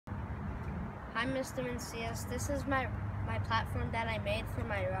I'm Mr. Mencius. This is my platform that I made for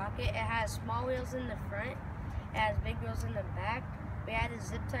my rocket. It has small wheels in the front. It has big wheels in the back. We had to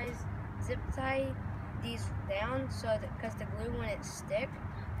zip tie these down so that because the glue wouldn't stick.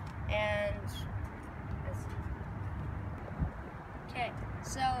 And okay,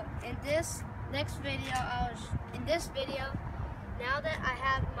 so in this next video, now that I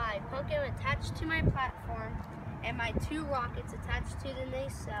have my pumpkin attached to my platform and my 2 rockets attached to the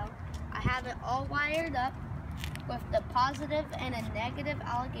nacelle, I have it all wired up with the positive and a negative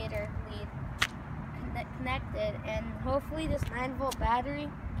alligator lead connected, and hopefully this 9-volt battery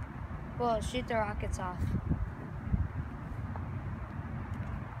will shoot the rockets off.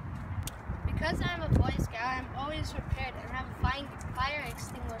 Because I'm a Boy Scout, I'm always prepared and have a fire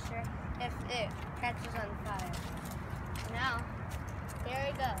extinguisher if it catches on fire. Now, here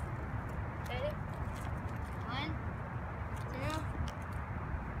we go. Ready? 1, 2,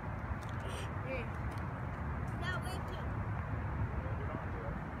 3. Now wait.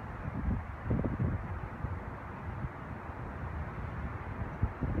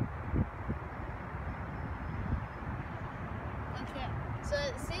 Okay, so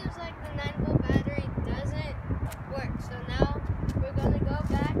it seems like the 9-volt battery doesn't work. So now we're going to go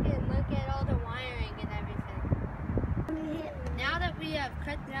back and look at all the wiring and everything. Now that we have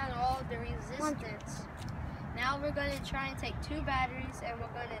cut down all the resistance, now we're going to try and take 2 batteries and we're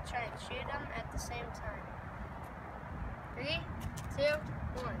going to try and shoot them at the same time. 3, 2,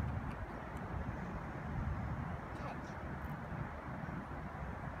 1.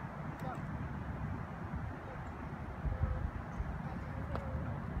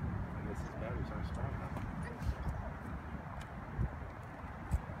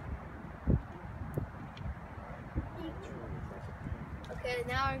 Okay,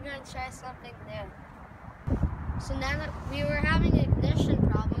 now we're going to try something new. So now that we were having ignition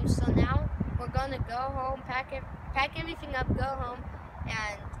problems, so now we're going to go home, pack everything up, go home,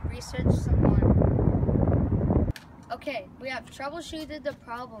 and research some more. Okay, we have troubleshooted the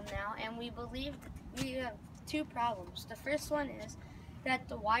problem now, and we believe we have 2 problems. The first one is that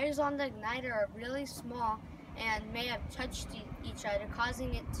the wires on the igniter are really small and may have touched each other,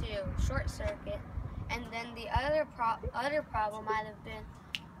 causing it to short circuit. And then the other problem might have been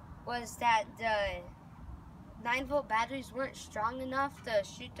was that the 9-volt batteries weren't strong enough to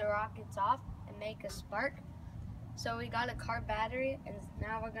shoot the rockets off and make a spark. So we got a car battery, and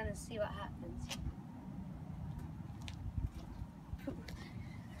now we're gonna see what happens.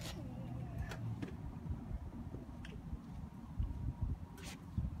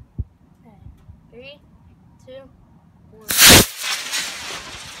 Okay. 3, 2, 1.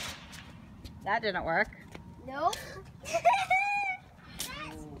 That didn't work. Nope.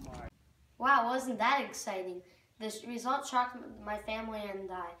 Wow, wasn't that exciting? This result shocked my family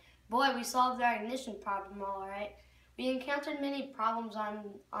and I. Boy, we solved our ignition problem all right. We encountered many problems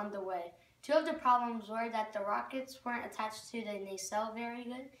on the way. 2 of the problems were that the rockets weren't attached to the nacelle very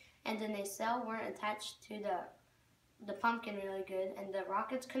good, and the nacelle weren't attached to the pumpkin really good, and the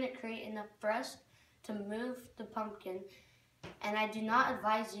rockets couldn't create enough thrust to move the pumpkin. And I do not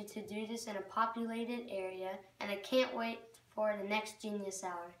advise you to do this in a populated area, and I can't wait for the next Genius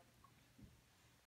Hour.